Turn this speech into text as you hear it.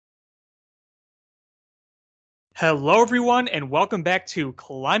Hello, everyone, and welcome back to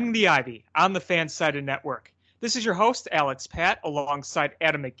Climbing the Ivy on the Fansided Network. This is your host, Alex Pat, alongside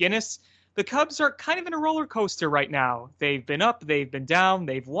Adam McGinnis. The Cubs are kind of in a roller coaster right now. They've been up, they've been down,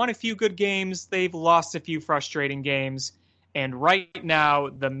 they've won a few good games, they've lost a few frustrating games, and right now,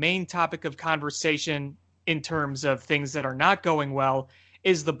 the main topic of conversation in terms of things that are not going well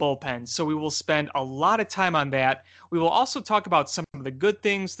is the bullpen. So we will spend a lot of time on that. We will also talk about some of the good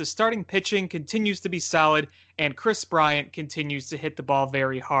things. The starting pitching continues to be solid, and Chris Bryant continues to hit the ball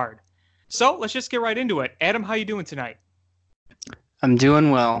very hard. So let's just get right into it. Adam, how you doing tonight? I'm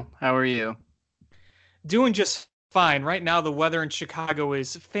doing well. How are you? Doing just fine. Right now, the weather in Chicago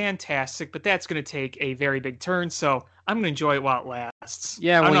is fantastic, but that's going to take a very big turn, so I'm going to enjoy it while it lasts.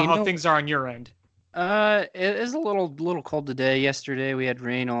 Yeah, I don't well, know how things are on your end. It is a little cold today. Yesterday we had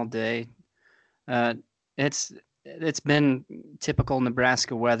rain all day. Uh, it's been typical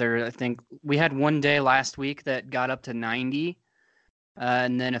Nebraska weather. I think we had one day last week that got up to 90,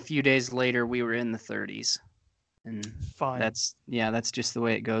 and then a few days later we were in the 30s. And Fun. that's just the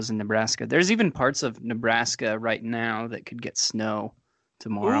way it goes in Nebraska. There's even parts of Nebraska right now that could get snow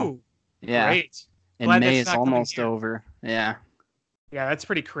tomorrow. Ooh, Yeah, great. and Glad May that's is not coming almost here. over. Yeah. Yeah, that's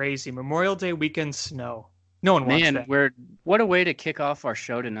pretty crazy. Memorial Day weekend snow. No one wants Man, that. what a way to kick off our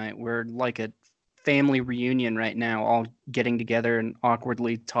show tonight. We're like a family reunion right now, all getting together and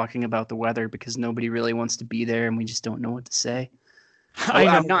awkwardly talking about the weather because nobody really wants to be there and we just don't know what to say. I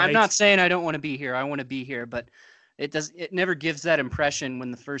know, I'm right? not saying I don't want to be here. I want to be here, but it never gives that impression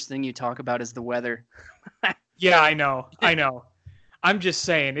when the first thing you talk about is the weather. Yeah, I know. I'm just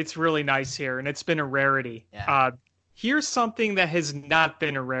saying, it's really nice here, and it's been a rarity. Yeah. Here's something that has not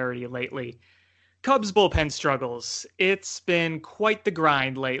been a rarity lately. Cubs bullpen struggles. It's been quite the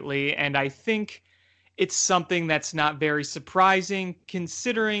grind lately, and I think it's something that's not very surprising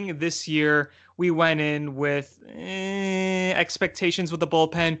considering this year we went in with expectations with the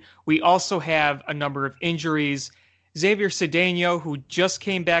bullpen. We also have a number of injuries. Xavier Cedeno, who just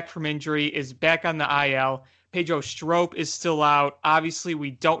came back from injury, is back on the IL. Pedro Strop is still out. Obviously,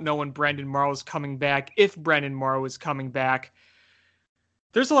 we don't know when Brandon Morrow is coming back, if Brandon Morrow is coming back.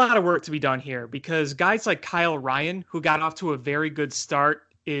 There's a lot of work to be done here because guys like Kyle Ryan, who got off to a very good start,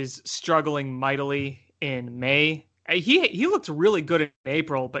 is struggling mightily in May. He looked really good in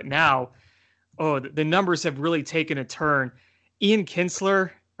April, but now, the numbers have really taken a turn. Brandon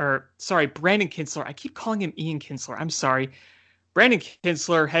Kinsler. I keep calling him Ian Kinsler. I'm sorry. Brandon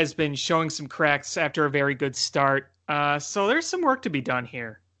Kinsler has been showing some cracks after a very good start. So there's some work to be done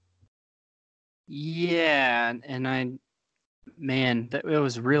here. Yeah, and it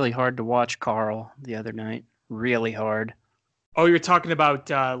was really hard to watch Carl the other night. Really hard. Oh, you're talking about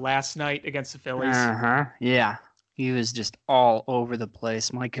last night against the Phillies? Uh-huh. Yeah. He was just all over the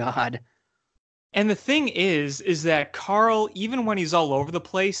place. My God. And the thing is that Carl, even when he's all over the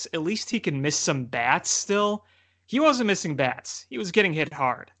place, at least he can miss some bats still. He wasn't missing bats. He was getting hit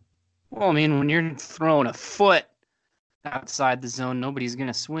hard. Well, I mean, when you're throwing a foot outside the zone, nobody's going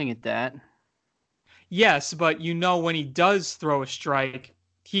to swing at that. Yes, but when he does throw a strike,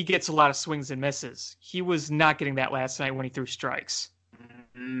 he gets a lot of swings and misses. He was not getting that last night when he threw strikes.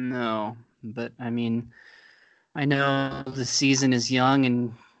 No, but I mean, I know the season is young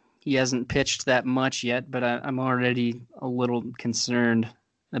and he hasn't pitched that much yet, but I'm already a little concerned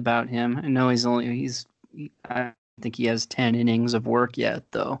about him. I know I think he has 10 innings of work yet,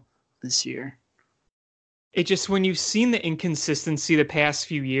 though, this year. It just, when you've seen the inconsistency the past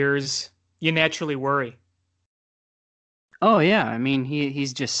few years, you naturally worry. Oh, yeah. I mean, he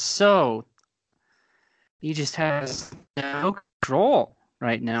just has no control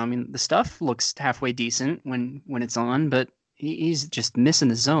right now. I mean, the stuff looks halfway decent when it's on, but he's just missing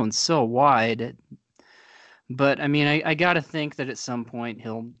the zone so wide. But I mean, I got to think that at some point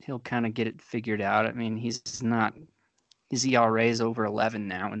he'll kind of get it figured out. I mean, his ERA is over 11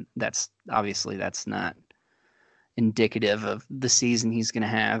 now, and that's not indicative of the season he's going to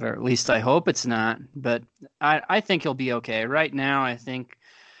have, or at least I hope it's not. But I think he'll be okay. Right now, I think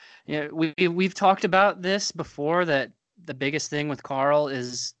we've talked about this before, that the biggest thing with Carl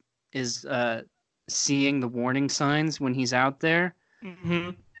is seeing the warning signs when he's out there.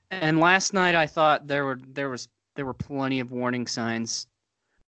 Mm-hmm. And last night I thought there were plenty of warning signs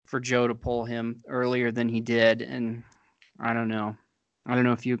for Joe to pull him earlier than he did, and I don't know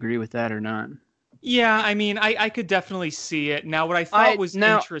if you agree with that or not. Yeah, I mean, I could definitely see it. Now, what I thought was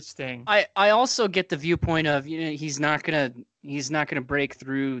interesting. I also get the viewpoint of, he's not gonna break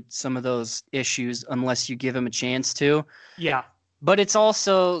through some of those issues unless you give him a chance to. Yeah. But it's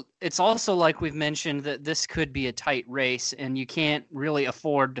also like we've mentioned that this could be a tight race, and you can't really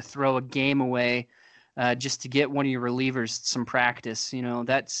afford to throw a game away just to get one of your relievers some practice.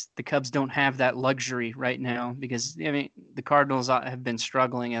 That's the Cubs don't have that luxury right now because I mean the Cardinals have been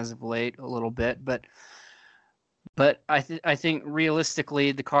struggling as of late a little bit, but I think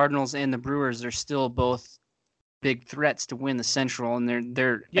realistically the Cardinals and the Brewers are still both big threats to win the Central, and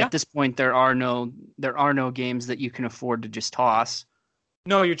they're Yeah. at this point there are no games that you can afford to just toss.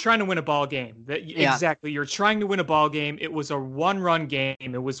 No, you're trying to win a ball game. Yeah. Exactly. You're trying to win a ball game. It was a one-run game.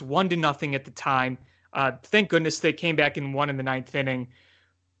 It was 1-0 at the time. Thank goodness they came back and won in the ninth inning.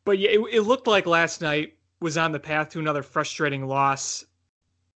 But yeah, it looked like last night was on the path to another frustrating loss.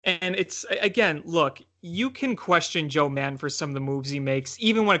 And it's, again, look, you can question Joe Madden for some of the moves he makes,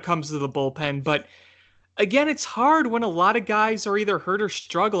 even when it comes to the bullpen. But again, it's hard when a lot of guys are either hurt or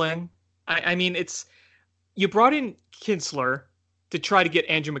struggling. I mean, you brought in Kinsler to try to get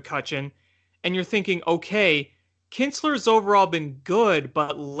Andrew McCutchen, and you're thinking, okay, Kinsler's overall been good,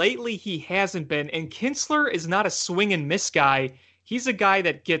 but lately he hasn't been. And Kinsler is not a swing and miss guy. He's a guy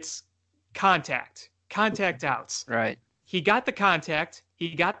that gets contact outs. Right. He got the contact,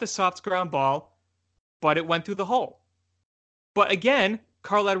 he got the soft ground ball, but it went through the hole. But again,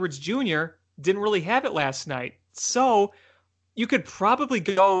 Carl Edwards Jr. didn't really have it last night. So you could probably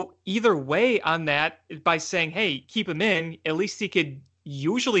go either way on that by saying, hey, keep him in. At least he could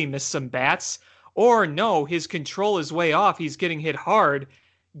usually miss some bats. Or no, his control is way off. He's getting hit hard.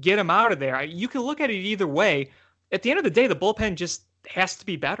 Get him out of there. You can look at it either way. At the end of the day, the bullpen just has to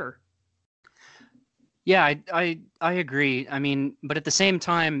be better. Yeah, I agree. I mean, but at the same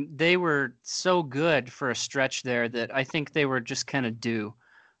time, they were so good for a stretch there that I think they were just kind of due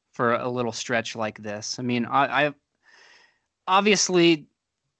for a little stretch like this. I mean, I obviously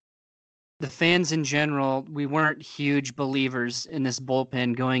the fans in general, we weren't huge believers in this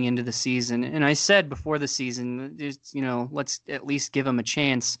bullpen going into the season. And I said before the season, let's at least give them a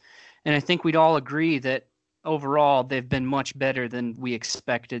chance. And I think we'd all agree that overall they've been much better than we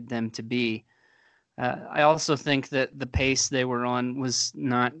expected them to be. I also think that the pace they were on was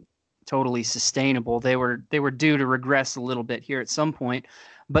not totally sustainable. They were due to regress a little bit here at some point.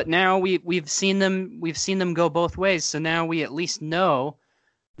 But now we've seen them go both ways. So now we at least know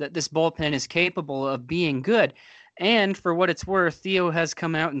that this bullpen is capable of being good. And for what it's worth, Theo has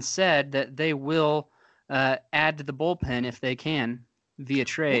come out and said that they will add to the bullpen if they can via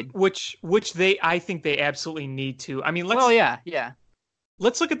trade. Which I think they absolutely need to. I mean, yeah.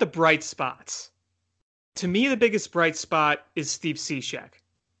 Let's look at the bright spots. To me, the biggest bright spot is Steve Cishek.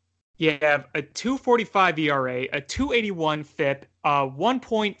 You have a 2.45 ERA, a 2.81 FIP, a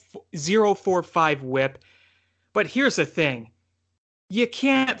 1.045 WHIP. But here's the thing. You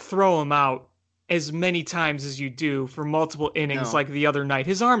can't throw him out as many times as you do for multiple innings like the other night.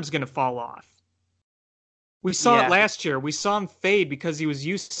 His arm's going to fall off. We saw it last year. We saw him fade because he was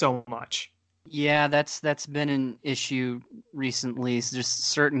used so much. Yeah, that's been an issue recently. It's just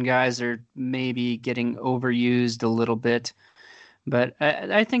certain guys are maybe getting overused a little bit. But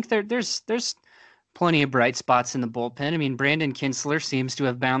I think there's plenty of bright spots in the bullpen. I mean, Brandon Kinsler seems to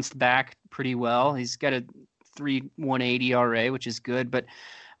have bounced back pretty well. He's got a 3.18 ERA, which is good. But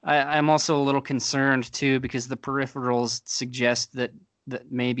I'm also a little concerned, too, because the peripherals suggest that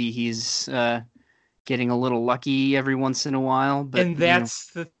maybe he's getting a little lucky every once in a while. But, and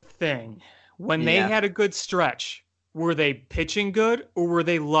that's the thing. When they had a good stretch, were they pitching good or were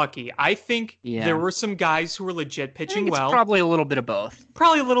they lucky? I think there were some guys who were legit pitching well. Probably a little bit of both.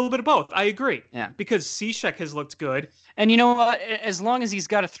 Probably a little bit of both. I agree. Yeah. Because Cishek has looked good. And you know what? As long as he's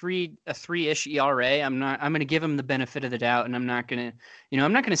got a three-ish ERA, I'm going to give him the benefit of the doubt, and I'm not going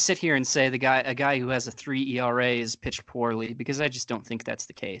to sit here and say a guy who has a 3 ERA is pitched poorly, because I just don't think that's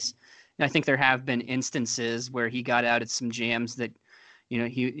the case. And I think there have been instances where he got out at some jams that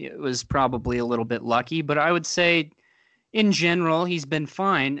he was probably a little bit lucky, but I would say in general he's been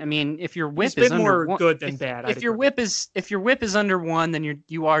fine. I mean, if your whip is under more good than bad. If your whip is under 1, then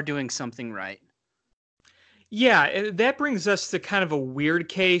you are doing something right. Yeah, that brings us to kind of a weird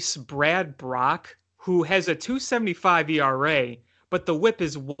case, Brad Brock, who has a 2.75 ERA, but the whip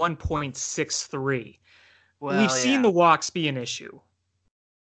is 1.63. Well, we've seen the walks be an issue.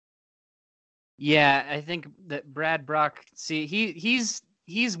 Yeah, I think that Brad Brock, he's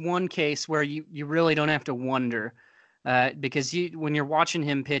one case where you really don't have to wonder, because when you're watching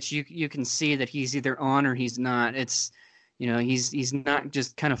him pitch, you can see that he's either on or he's not. It's he's not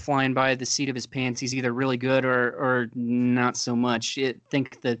just kind of flying by the seat of his pants. He's either really good or not so much. I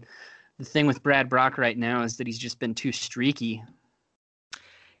think that the thing with Brad Brock right now is that he's just been too streaky.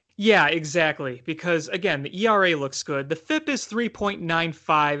 Yeah, exactly. Because, again, the ERA looks good. The FIP is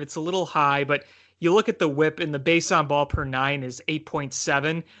 3.95. It's a little high, but You look at the whip, and the base on ball per nine is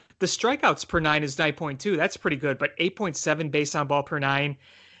 8.7. The strikeouts per nine is 9.2. That's pretty good, but 8.7 base on ball per nine,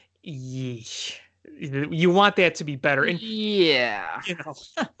 yeesh. You want that to be better. And, Yeah. you know,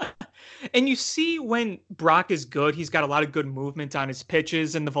 and you see when Brock is good, he's got a lot of good movement on his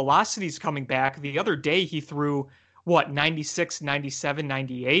pitches, and the velocity's coming back. The other day, he threw, what, 96, 97,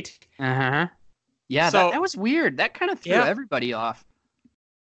 98? Uh-huh. Yeah, So, that was weird. That kind of threw yeah, everybody off.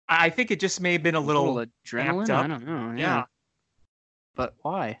 I think it just may have been a A little little amped adrenaline? I up. don't know. Yeah. Yeah. But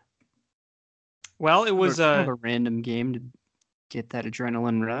why? Well, Kind of a random game to get that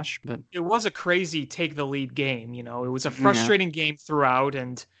adrenaline rush, but it was a crazy take the lead game. It was a yeah. frustrating game throughout,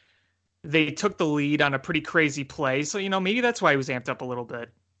 and they took the lead on a pretty crazy play. So, maybe that's why he was amped up a little bit.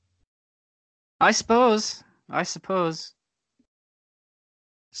 I suppose. I suppose.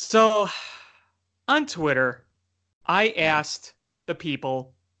 So, on Twitter, I asked the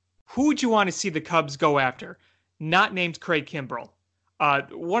people, who would you want to see the Cubs go after? Not named Craig Kimbrell.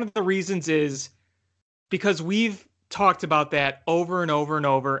 One of the reasons is because we've talked about that over and over and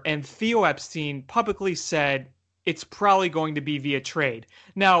over, and Theo Epstein publicly said it's probably going to be via trade.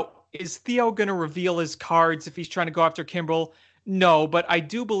 Now, is Theo going to reveal his cards if he's trying to go after Kimbrell? No, but I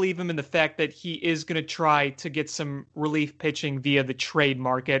do believe him in the fact that he is going to try to get some relief pitching via the trade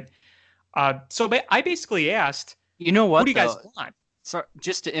market. So I basically asked, You know who what do you guys though? want? So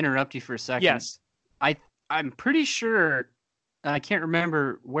just to interrupt you for a second, Yes. I'm pretty sure I can't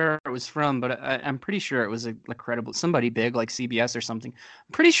remember where it was from, but I'm pretty sure it was a credible somebody big like CBS or something.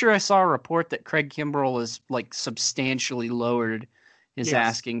 I'm pretty sure I saw a report that Craig Kimbrell is like substantially lowered his Yes.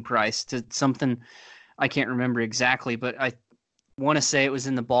 asking price to something I can't remember exactly, but I want to say it was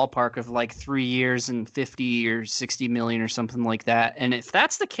in the ballpark of like 3 years and 50 or 60 million or something like that. And if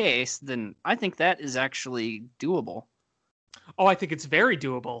that's the case, then I think that is actually doable. Oh, I think it's very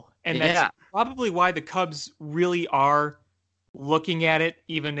doable. And that's Yeah. probably why the Cubs really are looking at it,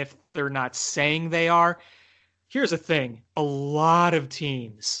 even if they're not saying they are. Here's the thing, a lot of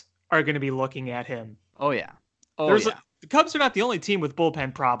teams are going to be looking at him. Oh yeah. Oh There's yeah. the Cubs are not the only team with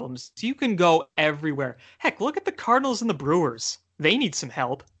bullpen problems. You can go everywhere. Heck, look at the Cardinals and the Brewers. They need some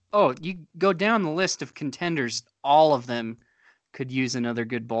help. Oh, you go down the list of contenders, all of them could use another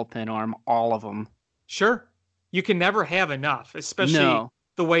good bullpen arm, all of them. Sure. You can never have enough, especially No.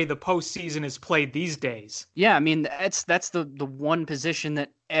 the way the postseason is played these days. Yeah, I mean that's the one position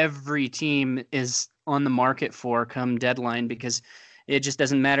that every team is on the market for come deadline because it just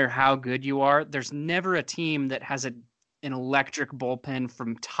doesn't matter how good you are. There's never a team that has an electric bullpen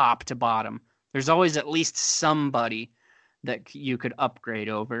from top to bottom. There's always at least somebody that you could upgrade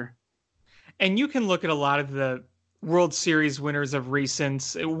over. And you can look at a lot of the World Series winners of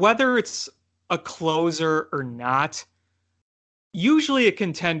recent, whether it's a closer or not. Usually a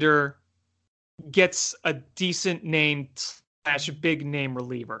contender gets a decent name slash big name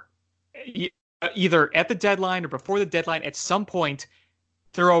reliever. Either at the deadline or before the deadline, at some point,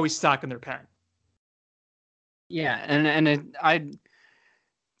 they're always stocking their pen. Yeah,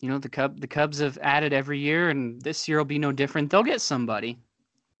 the Cubs have added every year, and this year will be no different. They'll get somebody,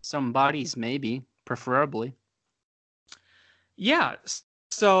 some bodies maybe, preferably. Yeah.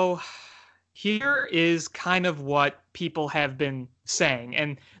 So here is kind of what people have been saying.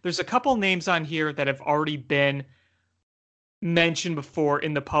 And there's a couple names on here that have already been mentioned before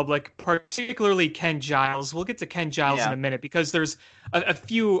in the public, particularly Ken Giles. We'll get to Ken Giles in Yeah, a minute because there's a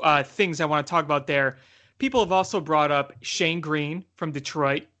few things I want to talk about there. People have also brought up Shane Green from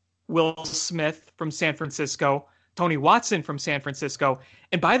Detroit, Will Smith from San Francisco, Tony Watson from San Francisco.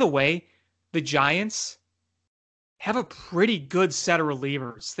 And by the way, the Giants have a pretty good set of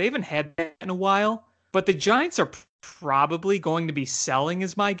relievers. They haven't had that in a while, but the Giants are probably going to be selling,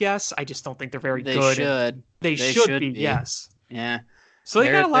 is my guess. I just don't think they're very they good, and should. they They should be, should be. yes. Yeah, So they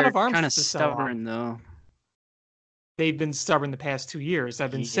got a lot they're of arms kind of to sell off. stubborn though. They've been stubborn the past 2 years.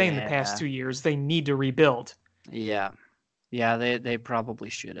 I've been saying the past Yeah, 2 years they need to rebuild. yeah, yeah. They probably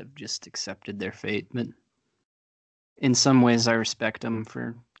should have just accepted their fate, but in some ways, I respect them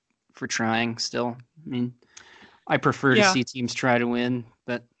for trying. Still, I mean, I prefer to Yeah, see teams try to win,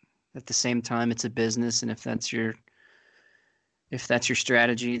 but at the same time, it's a business, and if that's your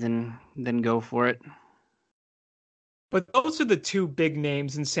strategy, then go for it. but those are the two big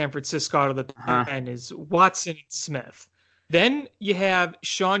names in San Francisco out of the Uh-huh. 10 is Watson and Smith. Then you have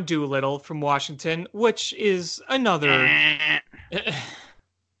Sean Doolittle from Washington, which is another I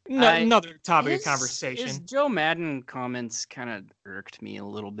another topic of his conversation. Joe Madden comments kind of irked me a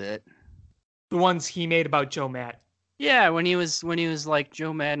little bit. The ones he made about Joe Matt. Yeah, when he was like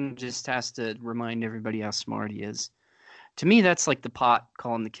Joe Madden just has to remind everybody how smart he is. To me, that's like the pot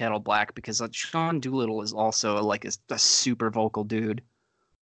calling the kettle black because Sean Doolittle is also like a super vocal dude.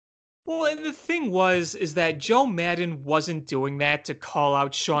 Well, and the thing is that Joe Madden wasn't doing that to call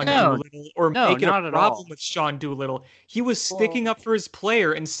out Sean No, Doolittle or no, make it a not at problem all. with Sean Doolittle. He was sticking Well, up for his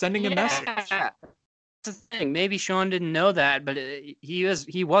player and sending a message. yeah, that's the thing. Maybe Sean didn't know that, but he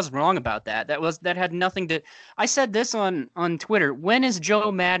was wrong about that. That had nothing to. I said this on Twitter. When has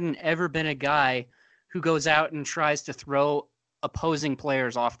Joe Madden ever been a guy who goes out and tries to throw opposing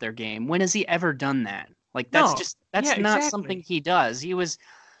players off their game? When has he ever done that? Like No, yeah, that's not something exactly. he does.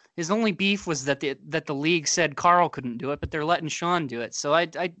 His only beef was that the league said Carl couldn't do it, but they're letting Sean do it. So I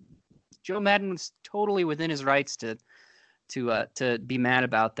Joe Madden was totally within his rights to be mad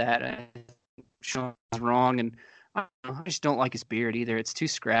about that. Sean's wrong, and I just don't like his beard either. It's too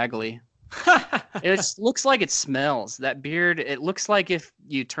scraggly. It looks like it smells. That beard, it looks like if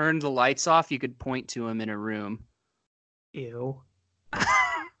you turned the lights off, you could point to him in a room. Ew. Ew.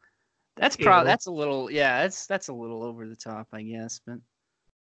 That's a little, yeah, that's a little over the top, I guess, but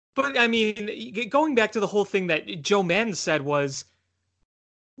But I mean, going back to the whole thing that Joe Madden said was,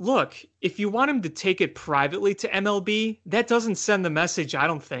 look, if you want him to take it privately to MLB, that doesn't send the message, I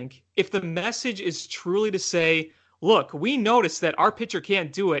don't think. If the message is truly to say, look, we noticed that our pitcher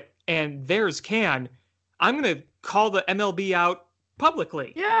can't do it and theirs can, I'm going to call the MLB out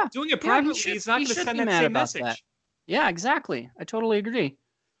publicly. yeah, Doing it yeah, privately is not he going to should send be that mad same about that. message. Yeah, exactly. I totally agree.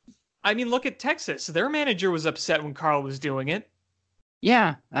 I mean, look at Texas. Their manager was upset when Carl was doing it.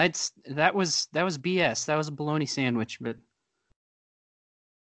 Yeah, that was BS. That was a bologna sandwich, but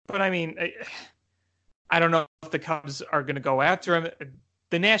But I mean, I don't know if the Cubs are going to go after him.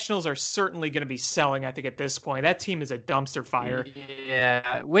 The Nationals are certainly going to be selling, I think, at this point. That team is a dumpster fire.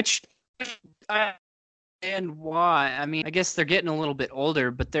 yeah, which and why? I mean, I guess they're getting a little bit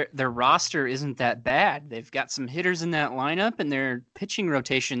older, but their roster isn't that bad. They've got some hitters in that lineup, and their pitching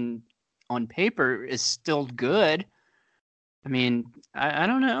rotation on paper is still good. I mean, I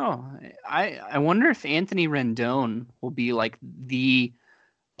don't know. I wonder if Anthony Rendon will be like the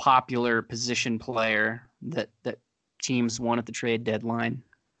popular position player that teams want at the trade deadline.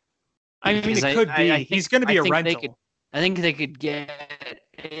 I mean, Because it could be. I think He's going to I be a think they could rental. I think they could get,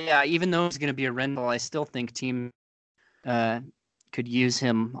 yeah, even though he's going to be a rental, I still think team uh, could use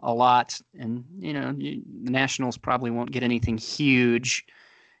him a lot. And the Nationals probably won't get anything huge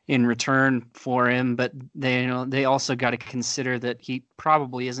in return for him, but they also got to consider that he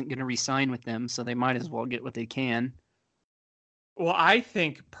probably isn't going to re-sign with them, so they might as well get what they can. Well, I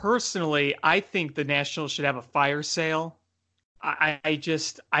think the Nationals should have a fire sale. I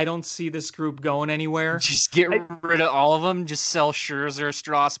don't see this group going anywhere. Just get I, rid of all of them. Just sell Scherzer,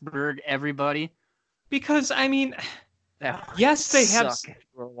 Strasburg, everybody. because, I mean, That would yes, they have. suck if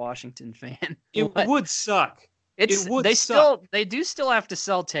you're a Washington fan. It What? would suck. It It's would suck. they do still have to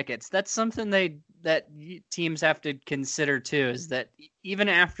sell tickets. That's something teams have to consider too. Is that even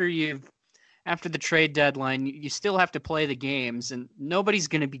after the trade deadline, you still have to play the games, and nobody's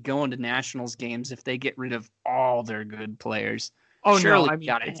going to be going to Nationals games if they get rid of all their good players. Oh no, Surely I you mean,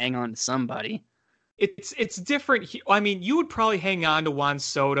 got to hang on to somebody. it's different. I mean, you would probably hang on to Juan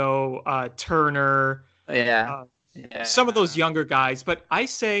Soto, Turner, Yeah, uh, some of those yeah. younger guys. But I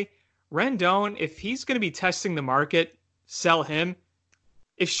say Rendon, if he's going to be testing the market, sell him.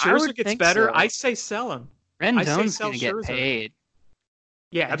 If I Scherzer would gets think better, I so. say sell him. I say Rendon's sell going to get Scherzer. paid.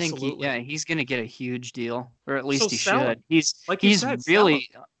 Yeah, I think absolutely. he's going to get a huge deal, or at So least he sell should. him. He's Like you he's said, sell him.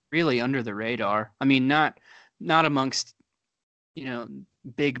 really under the radar. I mean, not amongst you know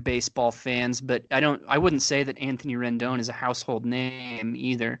big baseball fans, but I wouldn't say that Anthony Rendon is a household name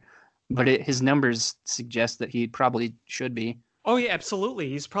either. But his numbers suggest that he probably should be. Oh yeah, absolutely.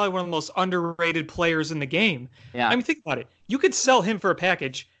 He's probably one of the most underrated players in the game. I Yeah, mean, think about it. You could sell him for a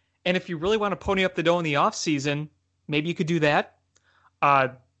package, and if you really want to pony up the dough in the offseason, maybe you could do that. Uh,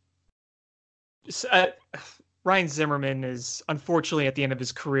 s- uh, Ryan Zimmerman is unfortunately at the end of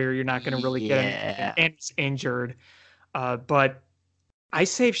his career. You're not going to really get anything, yeah. and he's injured. But I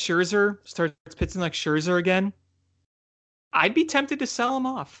say if Scherzer starts pitching like Scherzer again, I'd be tempted to sell him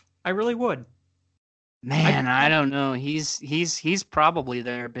off. I really would. I'd be Man, I tempted. don't know. He's probably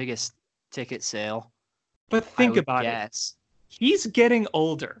their biggest ticket sale, But I think would about it. guess. He's getting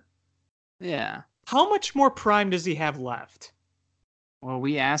older. Yeah. How much more prime does he have left? Well,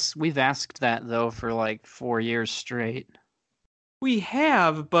 we've asked that though for like 4 years straight. We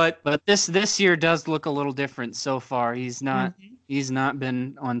have, but But this year does look a little different so far. Mhm. He's not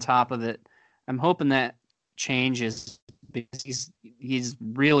been on top of it. I'm hoping that changes because he's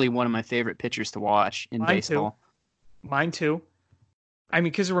really one of my favorite pitchers to watch in Mine too. baseball. Mine too. I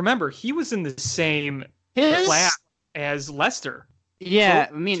mean, because remember, he was in the same His class. as Lester. So Yeah,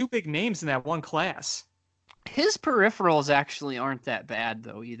 I mean, two big names in that one class. his peripherals actually aren't that bad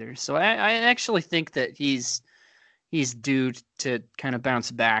though either. So I actually think that he's due to kind of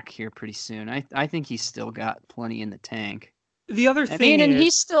bounce back here pretty soon. I think he's still got plenty in the tank. The other I thing mean, and is,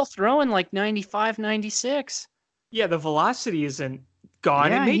 he's still throwing like 95, 96. yeah, the velocity isn't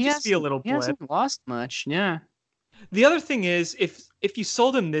gone. It Yeah, may just be a little he blip. hasn't lost much. Yeah. The other thing is, if you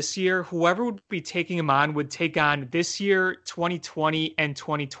sold him this year, whoever would be taking him on would take on this year, 2020 and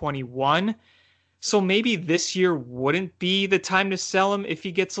 2021. So maybe this year wouldn't be the time to sell him if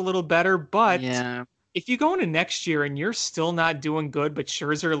he gets a little better. But Yeah. if you go into next year and you're still not doing good, but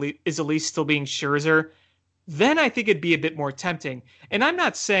Scherzer is at least still being Scherzer, then I think it'd be a bit more tempting. And I'm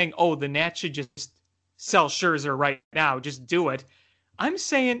not saying, oh, the Nats should just sell Scherzer right now, just do it. I'm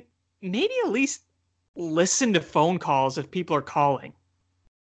saying maybe at least listen to phone calls if people are calling.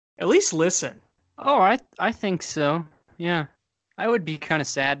 At least listen. Oh, I think so. Yeah. I would be kind of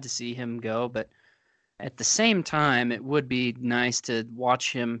sad to see him go, but at the same time, it would be nice to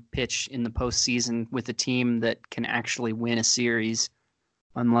watch him pitch in the postseason with a team that can actually win a series,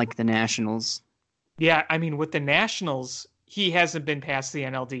 unlike the Nationals. Yeah, I mean, with the Nationals, he hasn't been past the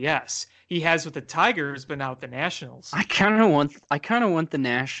NLDS. He has with the Tigers, but not with the Nationals. I kind of want the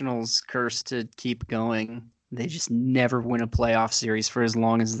Nationals curse to keep going. They just never win a playoff series for as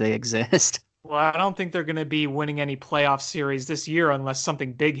long as they exist. Well, I don't think they're going to be winning any playoff series this year unless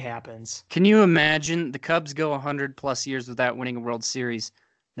something big happens. Can you imagine the Cubs go 100 plus years without winning a World Series?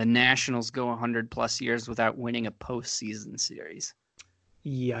 The Nationals go 100 plus years without winning a postseason series.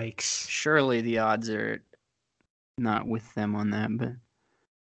 Yikes. Surely the odds are not with them on that, but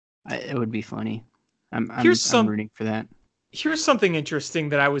it would be funny. I'm rooting for that. Here's something interesting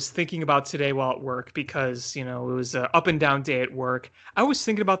that I was thinking about today while at work because, it was an up and down day at work. I was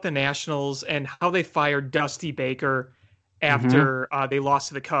thinking about the Nationals and how they fired Dusty Baker after they lost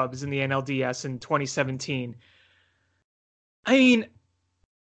to the Cubs in the NLDS in 2017. I mean,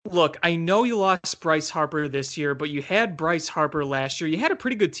 look, I know you lost Bryce Harper this year, but you had Bryce Harper last year. You had a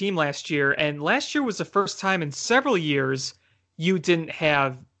pretty good team last year, and last year was the first time in several years you didn't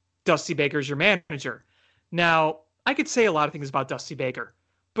have Dusty Baker as your manager. Now, I could say a lot of things about Dusty Baker,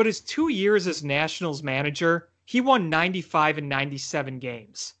 but his 2 years as Nationals manager, he won 95 and 97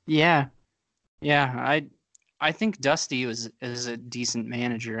 games. Yeah, yeah. I think Dusty is a decent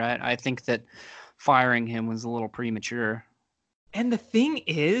manager. I think that firing him was a little premature. And the thing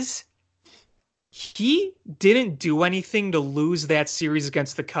is, he didn't do anything to lose that series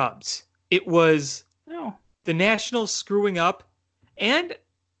against the Cubs. It was No. the Nationals screwing up, and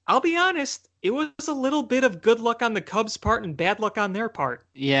I'll be honest, it was a little bit of good luck on the Cubs' part and bad luck on their part.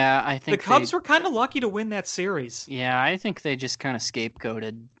 Yeah, I The think Cubs were kind of lucky to win that series. Yeah, I think they just kind of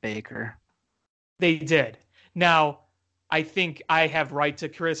scapegoated Baker. They did. Now, I think I have right to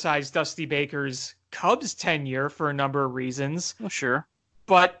criticize Dusty Baker's Cubs tenure for a number of reasons, Well, sure.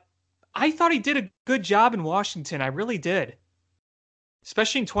 but I thought he did a good job in Washington. I really did.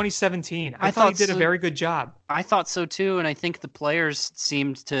 Especially in 2017. I thought he did a very good job. I thought so too, and I think the players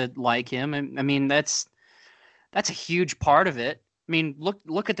seemed to like him. And I mean, that's a huge part of it. I mean,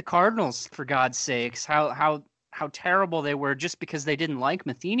 look at the Cardinals, for God's sakes. How terrible they were just because they didn't like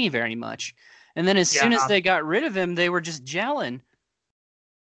Matheny very much. And then as soon as they got rid of him, they were just gelling.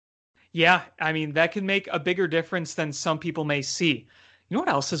 Yeah, I mean, that can make a bigger difference than some people may see. You know what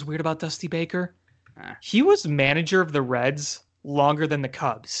else is weird about Dusty Baker? He was manager of the Reds longer than the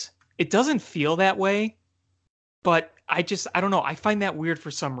Cubs. It doesn't feel that way, but I don't know. I find that weird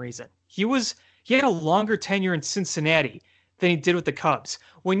for some reason. He had a longer tenure in Cincinnati than he did with the Cubs.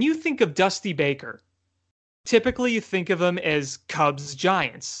 When you think of Dusty Baker, typically you think of him as Cubs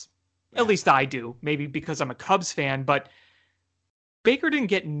Giants. At least I do, maybe because I'm a Cubs fan, but Baker didn't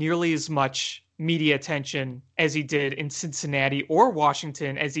get nearly as much media attention as he did in Cincinnati or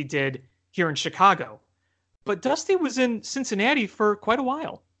Washington as he did here in Chicago. But Dusty was in Cincinnati for quite a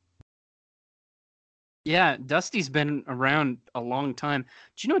while. Yeah, Dusty's been around a long time.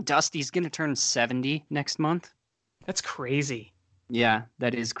 Do you know Dusty's going to turn 70 next month? That's crazy. Yeah,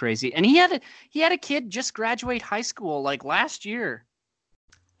 that is crazy. And he had a kid just graduate high school like last year.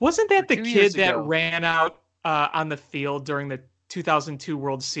 Wasn't that the kid that ago. ran out on the field during the 2002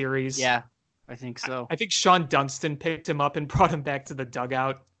 World Series? Yeah, I think so. I think Sean Dunston picked him up and brought him back to the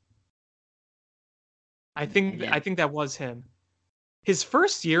dugout. I think that was him. His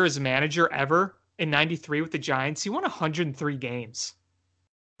first year as manager ever in 93 with the Giants, he won 103 games.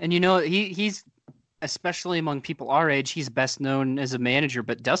 And he's especially among people our age, he's best known as a manager,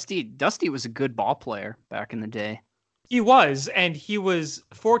 but Dusty was a good ball player back in the day. He was, and he was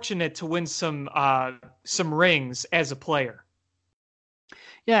fortunate to win some some rings as a player.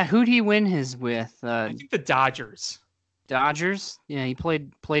 Yeah, who'd he win his with? I think the Dodgers. Dodgers? Yeah, he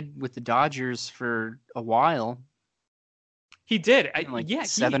played with the Dodgers for a while. He did. Like Yeah, he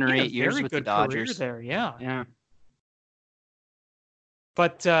 7 or had a 8 years very with the good career Dodgers. there. Yeah. Yeah.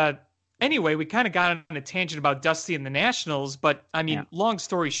 But anyway, we kind of got on a tangent about Dusty and the Nationals. But I Yeah. mean, long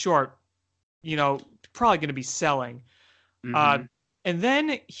story short, probably going to be selling. Mm-hmm. And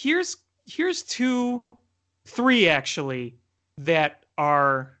then here's three actually that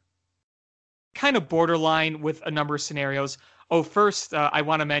are kind of borderline with a number of scenarios. Oh, first, I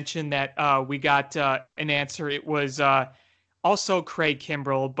want to mention that we got an answer. It was also Craig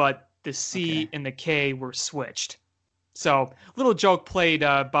Kimbrell, but the C and the K were switched. So, little joke played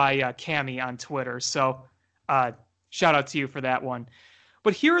by Cammy on Twitter. So, shout out to you for that one.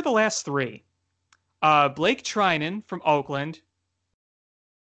 But here are the last three. Blake Trinan from Oakland,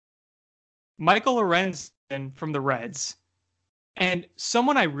 Michael Lorenzen from the Reds, and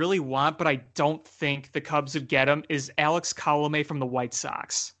someone I really want, but I don't think the Cubs would get him, is Alex Colomé from the White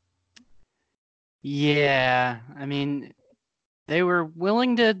Sox. Yeah, I mean, they were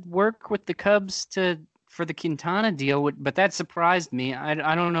willing to work with the Cubs for the Quintana deal, but that surprised me. I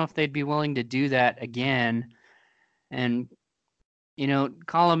don't know if they'd be willing to do that again. And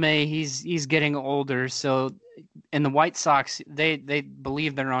Colomé, he's getting older, so and the White Sox, they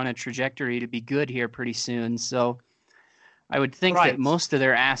believe they're on a trajectory to be good here pretty soon. So I would think that most of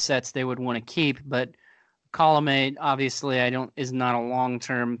their assets they would want to keep, but Colomé obviously is not a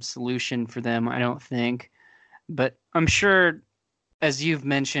long-term solution for them, I don't think. But I'm sure, as you've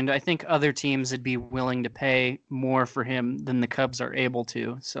mentioned, I think other teams would be willing to pay more for him than the Cubs are able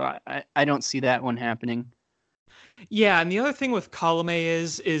to. So I don't see that one happening. Yeah, and the other thing with Colomé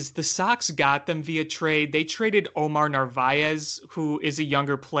is the Sox got them via trade. They traded Omar Narvaez, who is a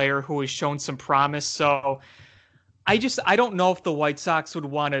younger player who has shown some promise. So I don't know if the White Sox would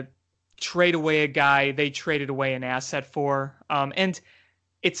want to trade away a guy they traded away an asset for. And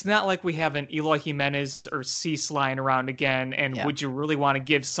it's not like we have an Eloy Jimenez or Cease lying around again. And would you really want to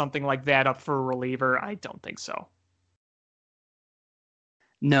give something like that up for a reliever? I don't think so.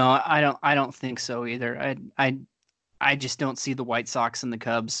 No, I don't think so either. I just don't see the White Sox and the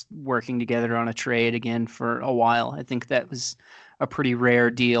Cubs working together on a trade again for a while. I think that was a pretty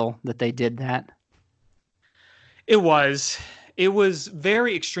rare deal that they did that. It was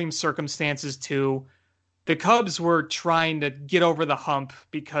very extreme circumstances too. The Cubs were trying to get over the hump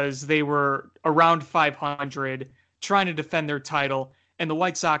because they were around 500, trying to defend their title, and the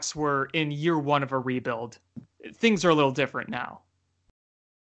White Sox were in year one of a rebuild. Things are a little different now.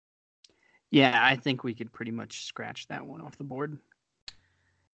 Yeah, I think we could pretty much scratch that one off the board.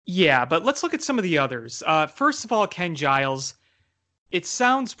 Yeah, but let's look at some of the others. First of all, Ken Giles. It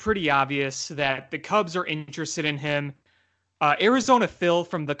sounds pretty obvious that the Cubs are interested in him. Arizona Phil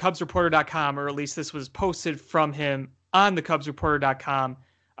from the CubsReporter.com, or at least this was posted from him on the CubsReporter.com,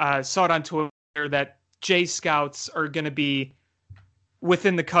 saw it on Twitter that J Scouts are going to be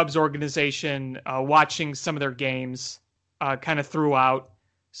within the Cubs organization, watching some of their games kind of throughout.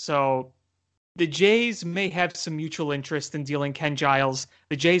 So the Jays may have some mutual interest in dealing Ken Giles.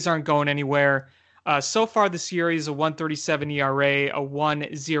 The Jays aren't going anywhere. So far this year, he's a 1.37 ERA, a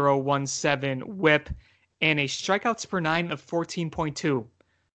 1.017 WHIP, and a strikeouts per nine of 14.2.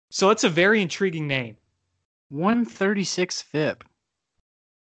 So it's a very intriguing name. 136 FIP.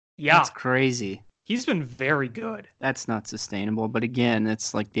 Yeah. That's crazy. He's been very good. That's not sustainable. But again,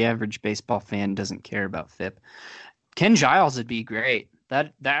 it's like the average baseball fan doesn't care about FIP. Ken Giles would be great.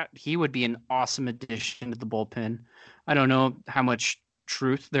 That he would be an awesome addition to the bullpen. I don't know how much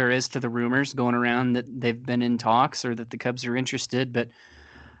truth there is to the rumors going around that they've been in talks or that the Cubs are interested, but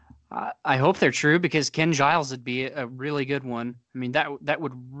I hope they're true because Ken Giles would be a really good one. I mean, that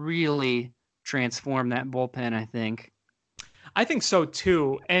would really transform that bullpen, I think. I think so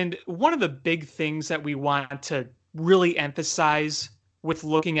too. And one of the big things that we want to really emphasize with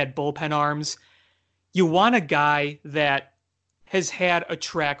looking at bullpen arms, you want a guy that has had a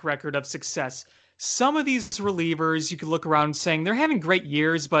track record of success. Some of these relievers, you could look around saying they're having great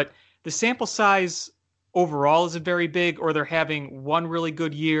years, but the sample size overall isn't very big, or they're having one really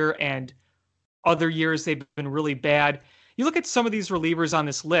good year and other years they've been really bad. You look at some of these relievers on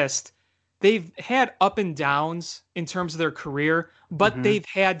this list, they've had up and downs in terms of their career, but they've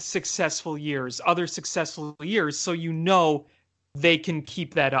had successful years, other successful years, so they can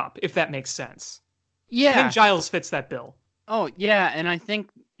keep that up, if that makes sense. Yeah. Ken Giles fits that bill. Oh, yeah, and I think,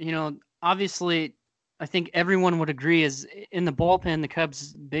 obviously, I think everyone would agree is in the bullpen, the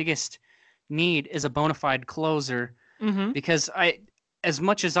Cubs' biggest need is a bona fide closer because as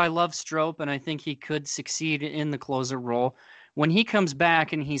much as I love Strop and I think he could succeed in the closer role, when he comes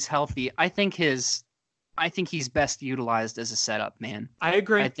back and he's healthy, I think he's best utilized as a setup man. I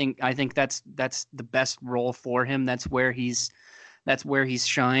agree. I think that's the best role for him. That's where he's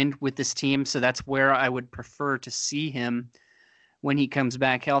shined with this team. So that's where I would prefer to see him when he comes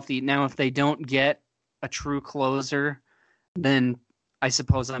back healthy. Now, if they don't get a true closer, then I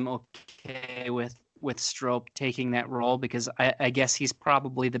suppose I'm okay with Strop taking that role because I guess he's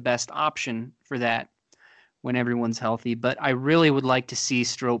probably the best option for that when everyone's healthy. But I really would like to see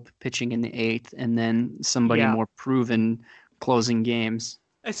Strop pitching in the 8th and then somebody Yeah. more proven closing games.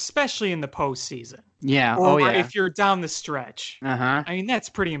 Especially in the postseason. Yeah. Or if you're down the stretch. Uh-huh. I mean, that's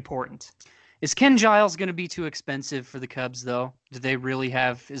pretty important. Is Ken Giles going to be too expensive for the Cubs, though? Do they really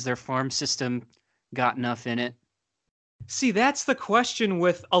is their farm system got enough in it? See, that's the question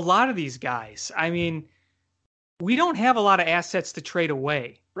with a lot of these guys. I mean, we don't have a lot of assets to trade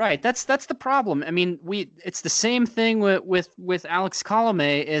away. Right, that's the problem. I mean, it's the same thing with Alex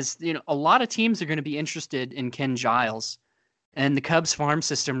Colomé. Is a lot of teams are going to be interested in Ken Giles, and the Cubs farm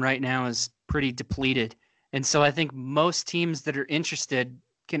system right now is pretty depleted. And so I think most teams that are interested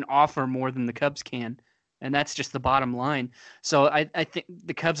can offer more than the Cubs can, and that's just the bottom line. So I think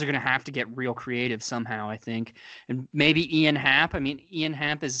the Cubs are going to have to get real creative somehow. I think, and maybe Ian Happ. I mean, Ian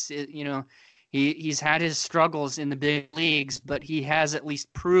Happ is He's had his struggles in the big leagues, but he has at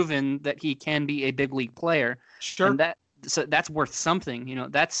least proven that he can be a big league player. Sure. And that's worth something.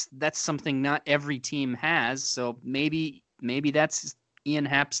 That's something not every team has. So maybe that's Ian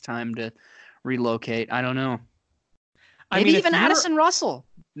Happ's time to relocate. I don't know. Maybe even Addison Russell.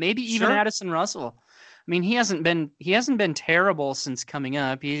 Maybe even Addison Russell. I mean, he hasn't been terrible since coming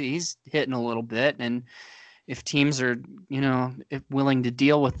up. He's hitting a little bit, and if teams are, willing to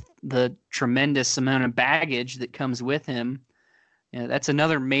deal with the tremendous amount of baggage that comes with him, that's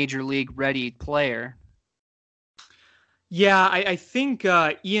another major league ready player. Yeah, I think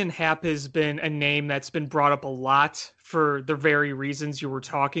Ian Happ has been a name that's been brought up a lot for the very reasons you were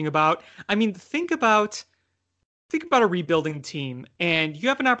talking about. I mean, think about a rebuilding team, and you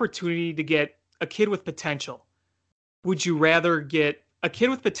have an opportunity to get a kid with potential. Would you rather get a kid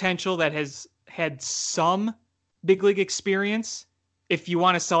with potential that has had some big league experience if you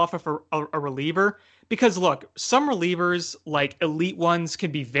want to sell off a reliever? Because look, some relievers, like elite ones,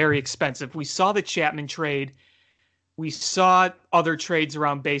 can be very expensive. We saw the Chapman trade. We saw other trades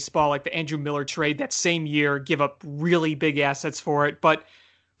around baseball, like the Andrew Miller trade that same year, give up really big assets for it. But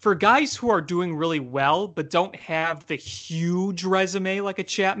for guys who are doing really well but don't have the huge resume like a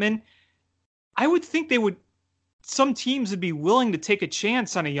Chapman, I would think some teams would be willing to take a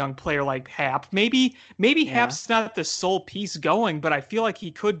chance on a young player like Happ. Maybe Happ's not the sole piece going, but I feel like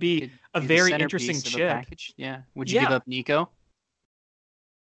he could be a very interesting chip. Yeah. Would you give up Nico?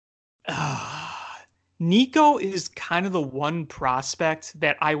 Nico is kind of the one prospect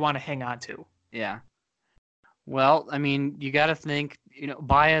that I want to hang on to. Yeah. Well, I mean, you got to think,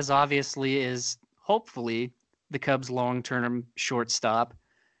 Baez obviously is hopefully the Cubs' long-term shortstop.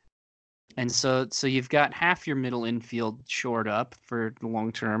 And so you've got half your middle infield shored up for the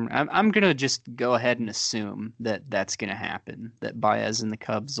long term. I'm going to just go ahead and assume that that's going to happen, that Baez and the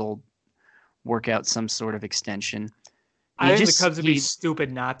Cubs will work out some sort of extension. I think the Cubs would be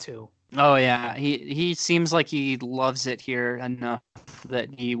stupid not to. Oh, yeah. He seems like he loves it here enough that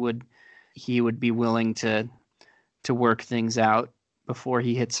he would be willing to work things out before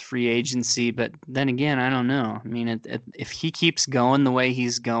he hits free agency. But then again, I don't know. I mean, if he keeps going the way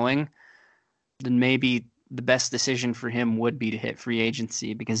he's going, then maybe the best decision for him would be to hit free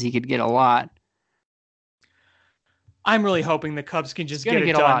agency because he could get a lot. I'm really hoping the Cubs can just get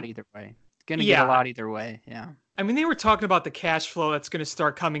it done. A lot either way. It's going to get a lot either way, yeah. I mean, they were talking about the cash flow that's going to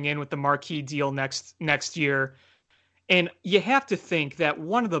start coming in with the marquee deal next year. And you have to think that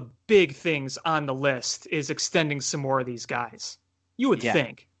one of the big things on the list is extending some more of these guys. You would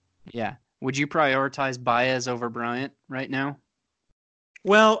think. Yeah. Would you prioritize Baez over Bryant right now?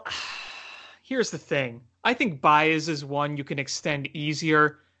 Well, here's the thing. I think Baez is one you can extend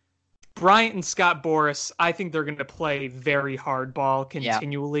easier. Bryant and Scott Boras, I think they're going to play very hardball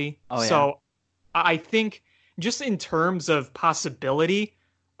continually. Yeah. Oh, yeah. So I think just in terms of possibility,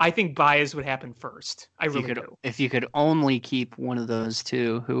 I think Baez would happen first. I really do. If you could only keep one of those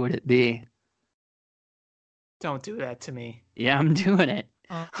two, who would it be? Don't do that to me. Yeah, I'm doing it.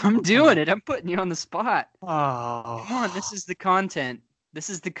 I'm doing it. I'm putting you on the spot. Oh. Come on, this is the content. This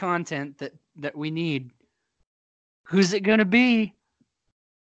is the content that we need. Who's it going to be?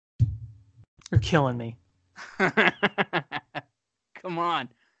 You're killing me. Come on.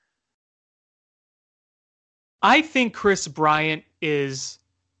 I think Chris Bryant is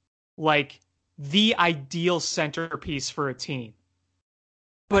like the ideal centerpiece for a team.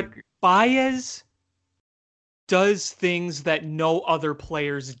 But Baez does things that no other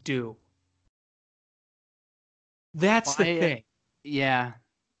players do. That's the Baez, thing. yeah,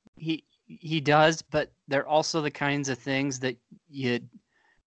 he does, but they're also the kinds of things that you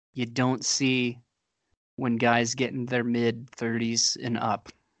don't see when guys get in their mid-30s and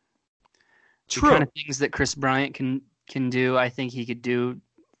up. The kind True. of things that Chris Bryant can do, I think he could do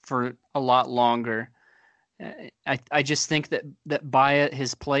for a lot longer. I just think that by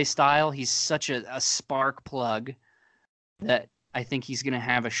his play style, he's such a spark plug that I think he's going to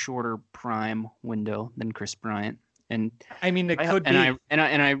have a shorter prime window than Chris Bryant. And I mean, it I could and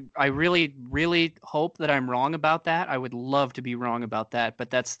be. I really hope that I'm wrong about that. I would love to be wrong about that, but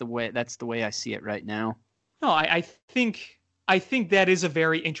that's the way I see it right now. No, I think that is a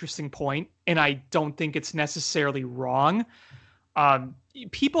very interesting point, and I don't think it's necessarily wrong. Um,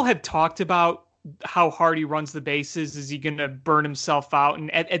 People have talked about how hard he runs the bases. Is he going to burn himself out?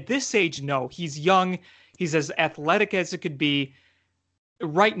 And at this age, no. He's young. He's as athletic as it could be.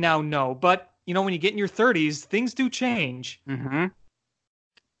 Right now, no. But, you know, when you get in your 30s, things do change. Mm-hmm.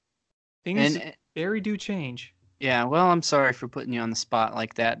 Things very do change. Yeah, well, I'm sorry for putting you on the spot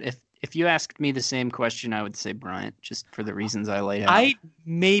like that. If you asked me the same question, I would say Bryant, just for the reasons I laid out. I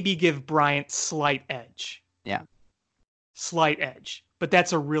maybe give Bryant slight edge. Yeah. Slight edge. But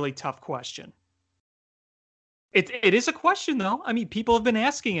that's a really tough question. It is a question, though. I mean, people have been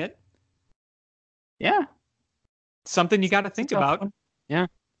asking it. Yeah. Something you got to think about. One. Yeah.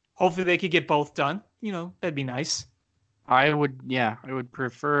 Hopefully they could get both done. You know, that'd be nice. I would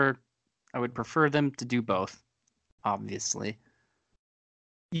prefer them to do both, obviously.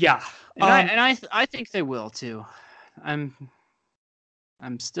 Yeah. I think they will too. I'm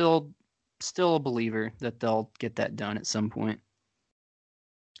still a believer that they'll get that done at some point.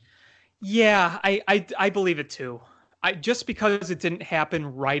 Yeah, I believe it too. Just because it didn't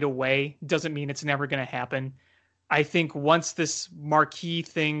happen right away doesn't mean it's never going to happen. I think once this marquee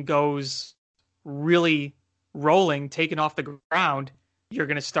thing goes really rolling, taken off the ground, you're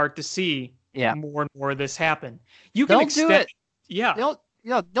going to start to see more and more of this happen. They'll do it. Yeah.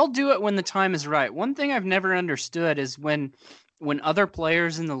 They'll do it when the time is right. One thing I've never understood is when other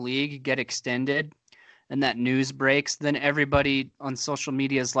players in the league get extended and that news breaks, then everybody on social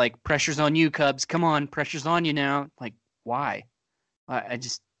media is like, pressure's on you, Cubs. Come on, pressure's on you now. Like, why? What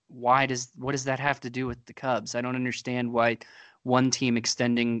does that have to do with the Cubs? I don't understand why one team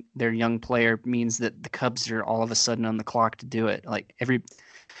extending their young player means that the Cubs are all of a sudden on the clock to do it. Like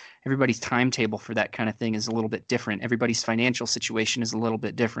everybody's timetable for that kind of thing is a little bit different. Everybody's financial situation is a little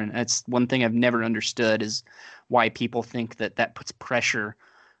bit different. That's one thing I've never understood is why people think that puts pressure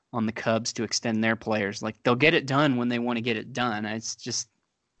on the Cubs to extend their players. Like they'll get it done when they want to get it done. It's just,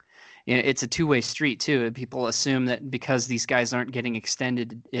 it's a two-way street too. People assume that because these guys aren't getting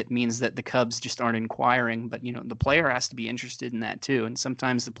extended, it means that the Cubs just aren't inquiring. But, the player has to be interested in that too. And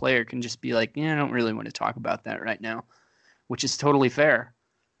sometimes the player can just be like, I don't really want to talk about that right now, which is totally fair.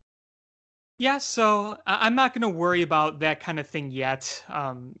 Yeah, so I'm not going to worry about that kind of thing yet.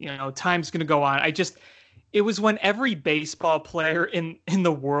 Time's going to go on. It was when every baseball player in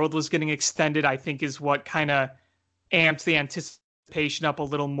the world was getting extended, I think is what kind of amps the anticipation up a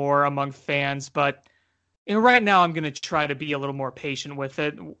little more among fans. But right now I'm going to try to be a little more patient with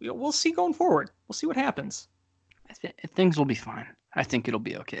it. We'll see going forward. We'll see what happens. Things will be fine. I think it'll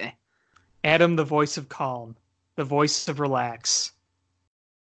be okay. Adam, the voice of calm, the voice of relax.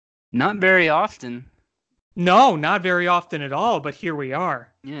 Not very often. No, not very often at all, but here we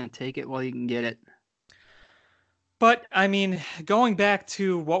are. Yeah, take it while you can get it. But, I mean, going back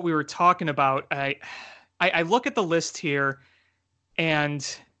to what we were talking about, I look at the list here, and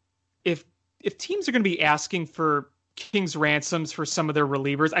if teams are going to be asking for King's ransoms for some of their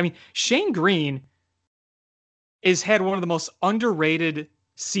relievers, I mean, Shane Green has had one of the most underrated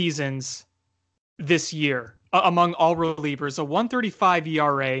seasons this year among all relievers, a 1.35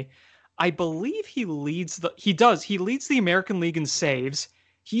 ERA. I believe he leads the American League in saves.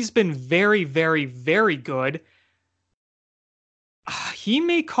 He's been very, very, very good. He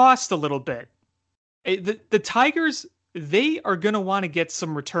may cost a little bit. The Tigers, they are going to want to get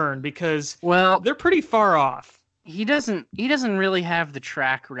some return because they're pretty far off. He doesn't really have the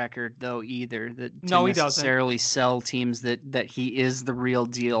track record though either he doesn't necessarily sell teams that he is the real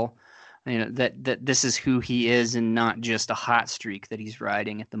deal. That this is who he is and not just a hot streak that he's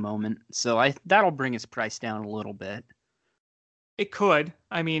riding at the moment. So that'll bring his price down a little bit. It could.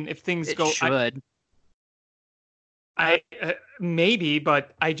 I mean, if things it go, should. I maybe,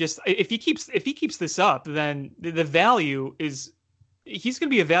 but if he keeps this up, then the value is he's going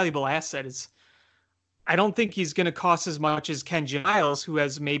to be a valuable asset. I don't think he's going to cost as much as Ken Giles, who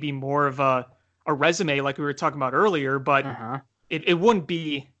has maybe more of a resume like we were talking about earlier, but Uh-huh. it wouldn't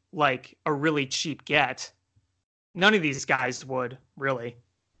be like a really cheap get. None of these guys would, really.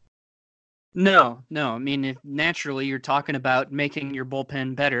 No, no. I mean, if naturally you're talking about making your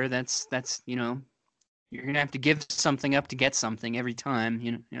bullpen better, that's you're gonna have to give something up to get something every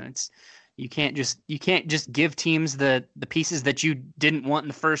time. It's you can't just give teams the pieces that you didn't want in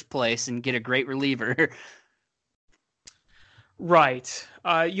the first place and get a great reliever. Right.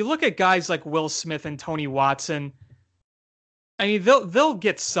 You look at guys like Will Smith and Tony Watson. I mean, they'll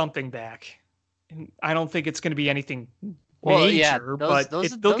get something back. And I don't think it's going to be anything Well, yeah, major, those but those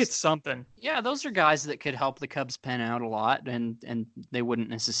they'll get those something. yeah, those are guys that could help the Cubs pen out a lot, and they wouldn't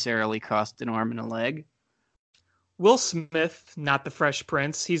necessarily cost an arm and a leg. Will Smith, not the Fresh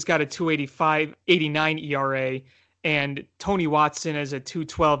Prince, he's got a 2.8589 ERA, and Tony Watson has a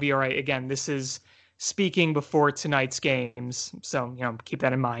 2.12 ERA. Again, this is speaking before tonight's games, so keep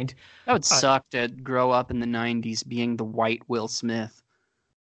that in mind. That would Uh, suck to grow up in the '90s being the white Will Smith.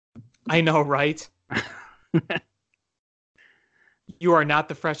 I know, right? You are not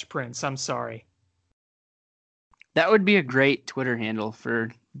the Fresh Prince. I'm sorry. That would be a great Twitter handle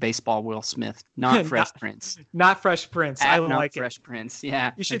for baseball Will Smith, not Fresh not, Prince. not Fresh Prince. I At not like it. Fresh Prince.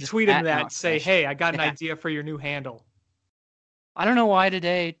 Yeah. You Or should just tweet him at that and not say, fresh. "Hey, I got an Yeah. idea for your new handle." I don't know why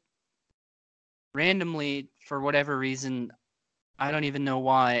today, randomly, for whatever reason, I don't even know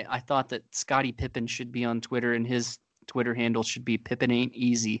why, I thought that Scottie Pippen should be on Twitter and his Twitter handle should be Pippen Ain't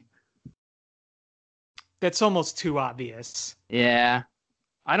Easy. That's almost too obvious. Yeah.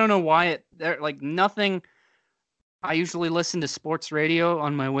 I don't know why there like nothing. I usually listen to sports radio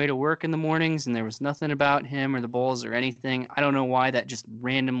on my way to work in the mornings, and there was nothing about him or the Bulls or anything. I don't know why that just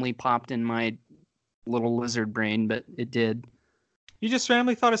randomly popped in my little lizard brain, but it did. You just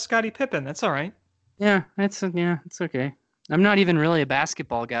randomly thought of Scottie Pippen. That's all right. Yeah, it's okay. I'm not even really a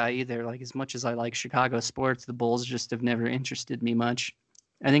basketball guy either. Like as much as I like Chicago sports, the Bulls just have never interested me much.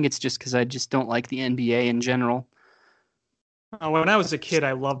 I think it's just because I just don't like the NBA in general. When I was a kid,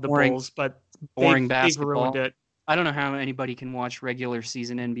 I loved the Boring, Bulls, but boring they've ruined basketball. it. I don't know how anybody can watch regular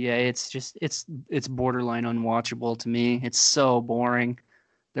season NBA. It's just it's borderline unwatchable to me. It's so boring.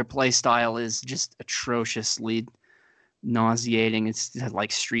 Their play style is just atrociously nauseating. It's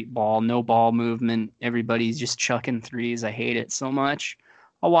like street ball, no ball movement. Everybody's just chucking threes. I hate it so much.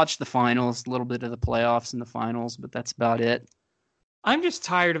 I'll watch the finals, a little bit of the playoffs and the finals, but that's about it. I'm just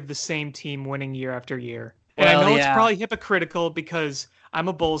tired of the same team winning year after year. And I Well, know it's yeah, probably hypocritical because I'm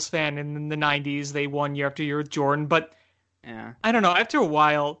a Bulls fan, and in the 90s, they won year after year with Jordan. But yeah, I don't know. After a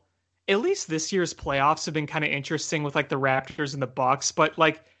while, at least this year's playoffs have been kind of interesting with like the Raptors and the Bucks. But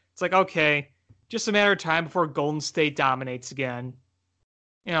like, it's like, okay, just a matter of time before Golden State dominates again.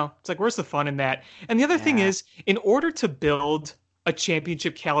 It's like, where's the fun in that? And the other thing yeah. is, in order to build a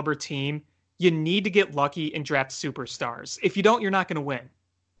championship caliber team, you need to get lucky and draft superstars. If you don't, you're not going to win.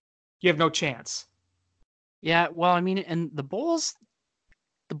 You have no chance. Yeah, well, I mean, and the Bulls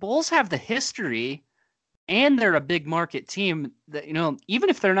have the history, and they're a big market team that, even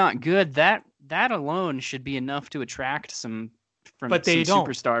if they're not good, that alone should be enough to attract But some they don't.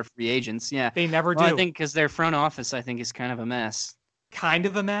 superstar free agents. Yeah. They never Well, I do. think because their front office, I think, is kind of a mess. Kind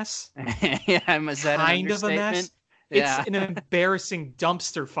of a mess. Yeah, is that an Kind of a understatement? mess. It's Yeah. an embarrassing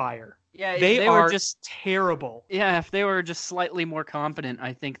dumpster fire. Yeah, if They they were are just terrible. yeah, if they were just slightly more competent,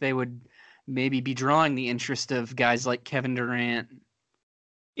 I think they would maybe be drawing the interest of guys like Kevin Durant.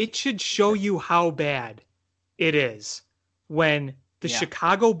 It should show you how bad it is when the Yeah.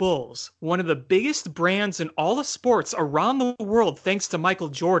 Chicago Bulls, one of the biggest brands in all of sports around the world, thanks to Michael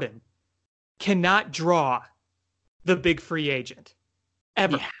Jordan, cannot draw the big free agent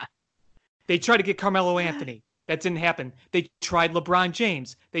ever. Yeah. They tried to get Carmelo Anthony. That didn't happen. They tried LeBron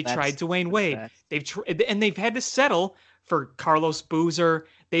James. They tried That's Dwayne that's Wade. bad. They've had to settle for Carlos Boozer.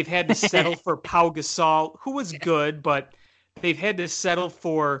 They've had to settle for Pau Gasol, who was good, but they've had to settle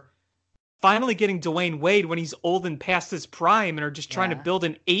for finally getting Dwayne Wade when he's old and past his prime and are just trying to Yeah. build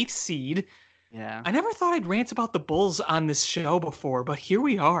an eighth seed. Yeah. I never thought I'd rant about the Bulls on this show before, but here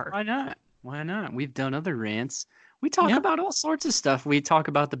we are. Why not? Why not? We've done other rants. We talk Yeah, about all sorts of stuff. We talk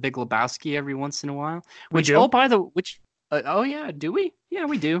about the Big Lebowski every once in a while. we Which, oh, do. by the which, oh yeah, do we? Yeah,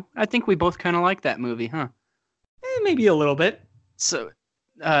 we do. I think we both kind of like that movie, huh? Maybe a little bit. So,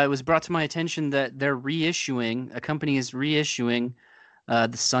 it was brought to my attention that a company is reissuing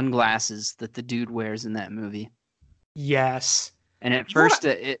the sunglasses that the dude wears in that movie. Yes. And at You know first,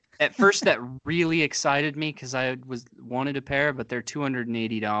 what? at first that really excited me because I wanted a pair, but they're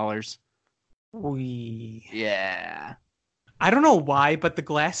 $280. We. Yeah. I don't know why, but the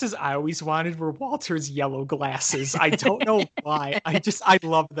glasses I always wanted were Walter's yellow glasses. I don't know why. I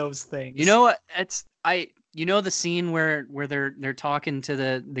love those You things. know what? You know the scene where they're talking to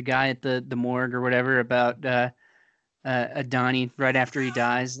the guy at the morgue or whatever about Donnie right after he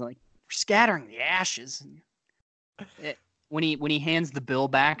dies, like we're scattering the ashes. It, when he hands the bill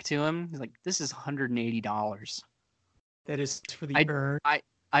back to him, he's like, "This is $180." That is for the I urn. I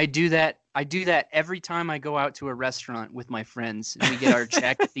I do that. I do that every time I go out to a restaurant with my friends and we get our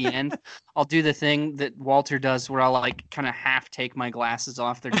check at the end. I'll do the thing that Walter does where I'll like kind of half take my glasses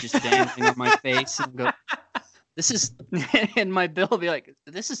off. They're just dangling on my face and go, "This is," and my bill will be like,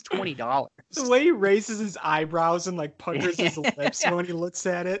 "This is $20." The way he raises his eyebrows and like puckers his lips when he looks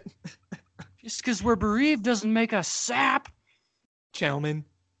at it. Just because we're bereaved doesn't make us sap. Gentlemen,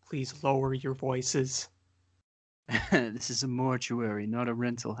 please lower your voices. This is a mortuary, not a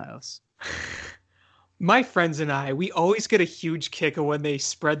rental house. My friends and I, we always get a huge kick of when they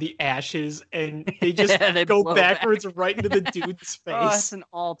spread the ashes and they just They go blow backwards right into the dude's Oh, face. that's an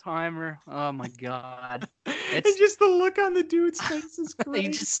all-timer. Oh my god. And just the look on the dude's face is He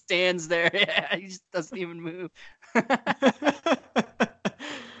great. just stands there. Yeah, he just doesn't even move.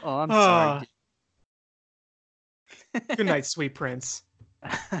 Oh, I'm sorry. Good night, sweet prince.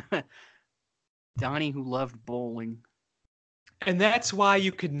 Donnie who loved bowling. And that's why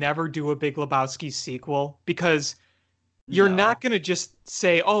you could never do a Big Lebowski sequel, because you're No. not going to just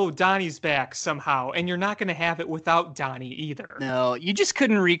say, oh, Donnie's back somehow, and you're not going to have it without Donnie either. No, you just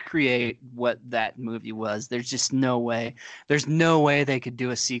couldn't recreate what that movie was. There's just no way. There's no way they could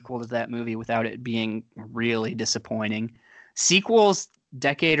do a sequel to that movie without it being really disappointing. Sequels,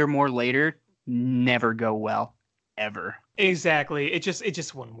 decade or more later, never go well. Ever. Exactly. It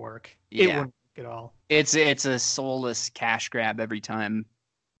just wouldn't work. Yeah. It wouldn't work at all. It's a soulless cash grab every time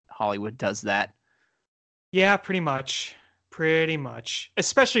Hollywood does that. Yeah, pretty much. Pretty much.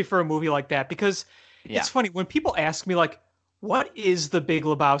 Especially for a movie like that, because it's funny when people ask me like, what is the Big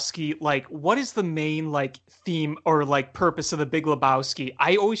Lebowski? Like, what is the main like theme or like purpose of the Big Lebowski?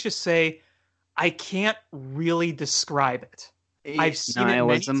 I always just say, I can't really describe it. I've seen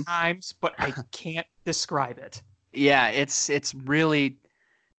Nihilism. it many times, but I can't describe it. Yeah, it's really,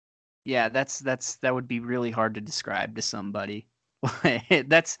 yeah, that would be really hard to describe to somebody.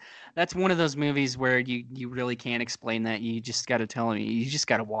 That's one of those movies where you really can't explain that. You just got to tell them. You just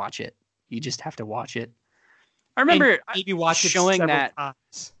got to watch it. You just have to watch it. I remember maybe watch it showing several that.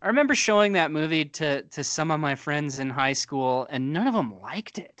 times. I remember showing that movie to some of my friends in high school, and none of them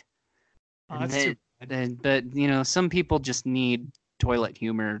liked it. Oh, And that's too bad. but you know, some people just need toilet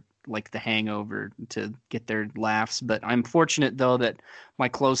humor like The Hangover to get their laughs. But I'm fortunate though that my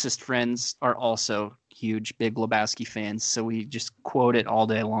closest friends are also huge Big Lebowski fans, so we just quote it all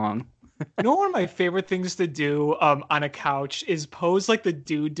day long. You know, one of my favorite things to do on a couch is pose like the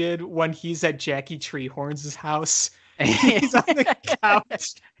dude did when he's at Jackie Treehorn's house. He's on the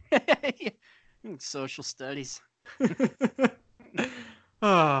couch. Social studies.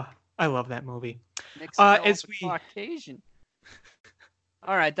 I love that movie. As we Caucasian.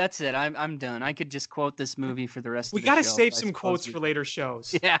 All right, that's it. I'm done. I could just quote this movie for the rest of the show. We got to save some quotes for later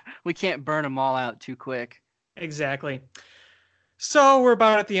shows. Yeah, we can't burn them all out too quick. Exactly. So we're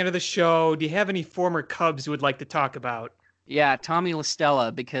about at the end of the show. Do you have any former Cubs you would like to talk about? Yeah, Tommy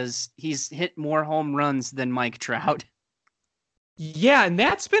LaStella, because he's hit more home runs than Mike Trout. Yeah, and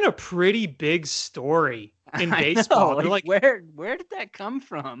that's been a pretty big story in baseball. I know. Like, where did that come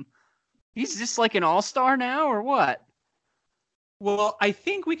from? He's just like an all-star now, or what? Well, I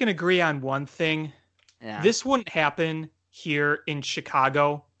think we can agree on one thing. Yeah. This wouldn't happen here in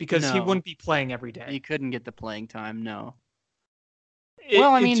Chicago because he wouldn't be playing every day. He couldn't get the playing time, no.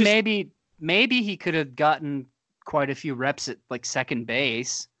 Well, I mean, maybe he could have gotten quite a few reps at like second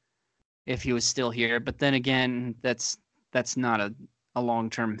base if he was still here. But then again, that's not a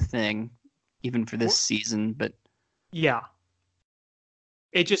long-term thing, even for this season. But yeah,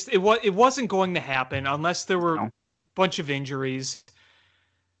 it wasn't going to happen unless there were a bunch of injuries.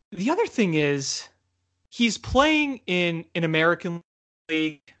 The other thing is he's playing in an American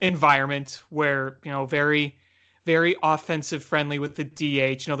League environment where, you know, very, very offensive friendly with the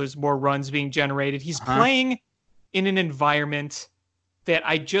DH. You know, there's more runs being generated. He's playing in an environment that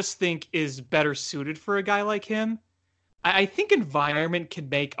I just think is better suited for a guy like him. I think environment can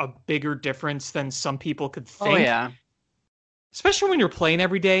make a bigger difference than some people could think. Oh, yeah. Especially when you're playing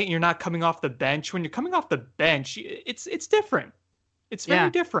every day and you're not coming off the bench. When you're coming off the bench, it's different. It's very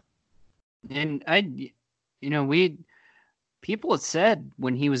different. And people had said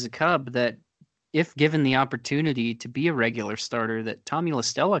when he was a Cub that if given the opportunity to be a regular starter, that Tommy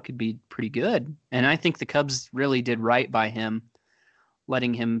LaStella could be pretty good. And I think the Cubs really did right by him,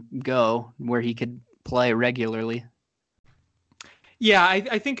 letting him go where he could play regularly. Yeah,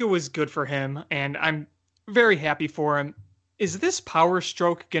 I think it was good for him, and I'm very happy for him. Is this power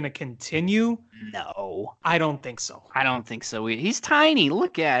stroke going to continue? No, I don't think so. I don't think so. He's tiny.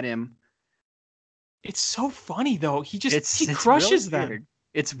 Look at him. It's so funny though. He It's really crushes them. weird.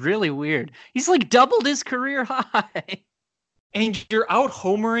 It's really weird. He's like doubled his career high And you're out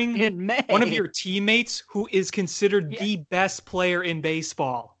homering in May. one of your teammates who is considered Yeah. the best player in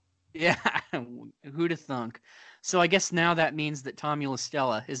baseball. Yeah, who'd have thunk? So I guess now that means that Tommy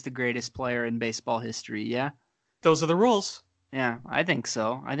LaStella is the greatest player in baseball history. Yeah, Those are the rules. yeah, I think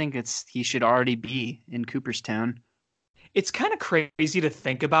so. I think he should already be in Cooperstown. It's kind of crazy to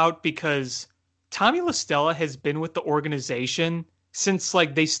think about because Tommy LaStella has been with the organization since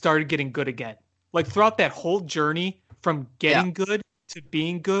like they started getting good again. Like throughout that whole journey from Yeah, getting good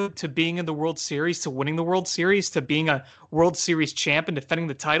to being in the World Series to winning the World Series to being a World Series champ and defending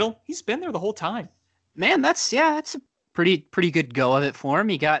the title. He's been there the whole time. man, that's a pretty good go of it for him.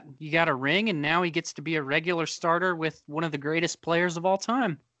 He got a ring, and now he gets to be a regular starter with one of the greatest players of all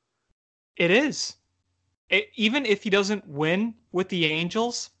time. It is. Even if he doesn't win with the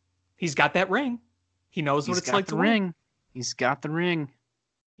Angels, he's got that ring. He knows what He's it's got like the to win. ring. He's got the ring.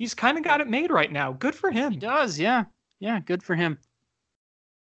 He's kind of got it made right now. Good for He him. does, yeah. Yeah, good for him.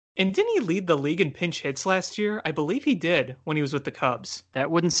 And didn't he lead the league in pinch hits last year? I believe he did when he was with the Cubs. That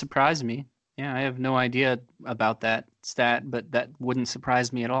wouldn't surprise me. Yeah, I have no idea about that stat, but that wouldn't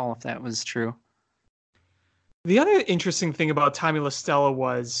surprise me at all if that was true. The other interesting thing about Tommy LaStella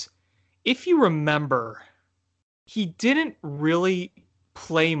was, if you remember, he didn't really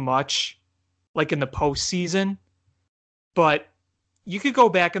play much like in the postseason, but you could go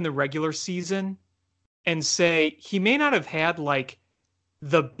back in the regular season and say he may not have had like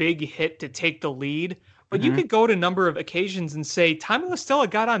the big hit to take the lead, but you Hmm. could go to a number of occasions and say Tommy LaStella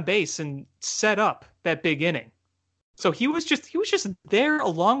got on base and set up that big inning. So he was just there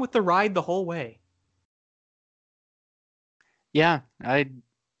along with the ride the whole way. Yeah,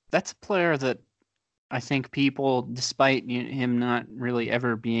 that's a player that I think people, despite him not really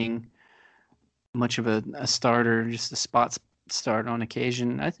ever being much of a starter, just a start on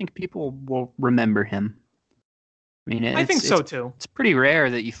occasion, I think people will remember him. I mean, I think so too. it's pretty rare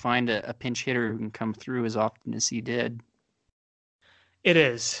that you find a pinch hitter who can come through as often as he did. It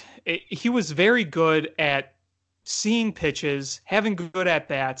is. He was very good at seeing pitches, having good at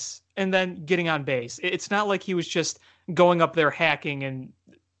bats, and then getting on base. It's not like he was just going up there hacking and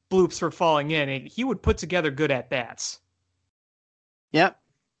bloops were falling in. He would put together good at bats. Yep.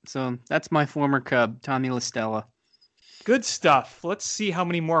 So that's my former Cub, Tommy LaStella. Good stuff. Let's see how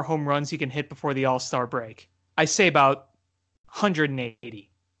many more home runs he can hit before the All-Star break. I say about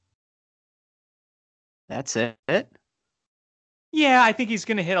 180. That's it. Yeah, I think he's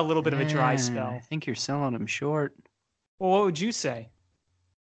going to hit a little bit of a dry I spell. think you're selling him short. Well, what would you say?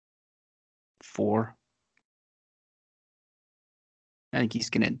 4. I think he's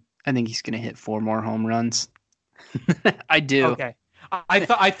gonna hit 4 more home runs. I do. Okay.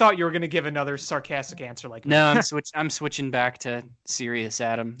 I thought you were going to give another sarcastic answer like No, that. I'm switching back to serious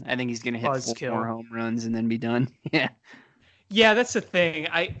Adam. I think he's gonna hit 4 Buzzkill. more home runs and then be done. Yeah. Yeah, that's the thing.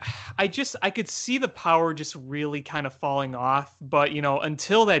 I could see the power just really kind of falling off, but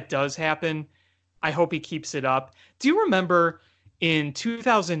until that does happen, I hope he keeps it up. Do you remember in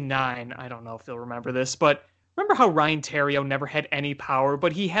 2009, I don't know if you'll remember this, but remember how Ryan Theriot never had any power,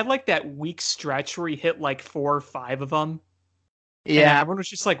 but he had like that weak stretch where he hit like 4 or 5 of them, and Yeah. everyone was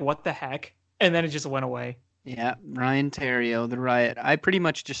just like, "What the heck?" And then it just went away. Yeah. Ryan Theriot, the Riot. I pretty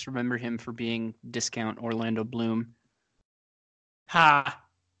much just remember him for being discount Orlando Bloom. Ha.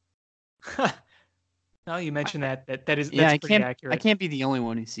 Now you mentioned that's Yeah, pretty accurate. I can't be the only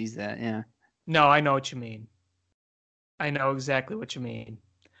one who sees that. Yeah. No, I know what you mean. I know exactly what you mean.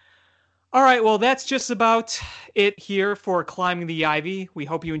 All right, well, that's just about it here for Climbing the Ivy. We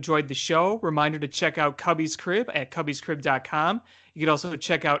hope you enjoyed the show. Reminder to check out Cubby's Crib at cubby'scrib.com. You can also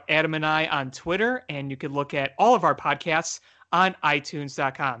check out Adam and I on Twitter, and you can look at all of our podcasts on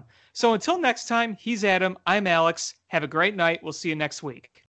itunes.com. So until next time, he's Adam, I'm Alex. Have a great night. We'll see you next week.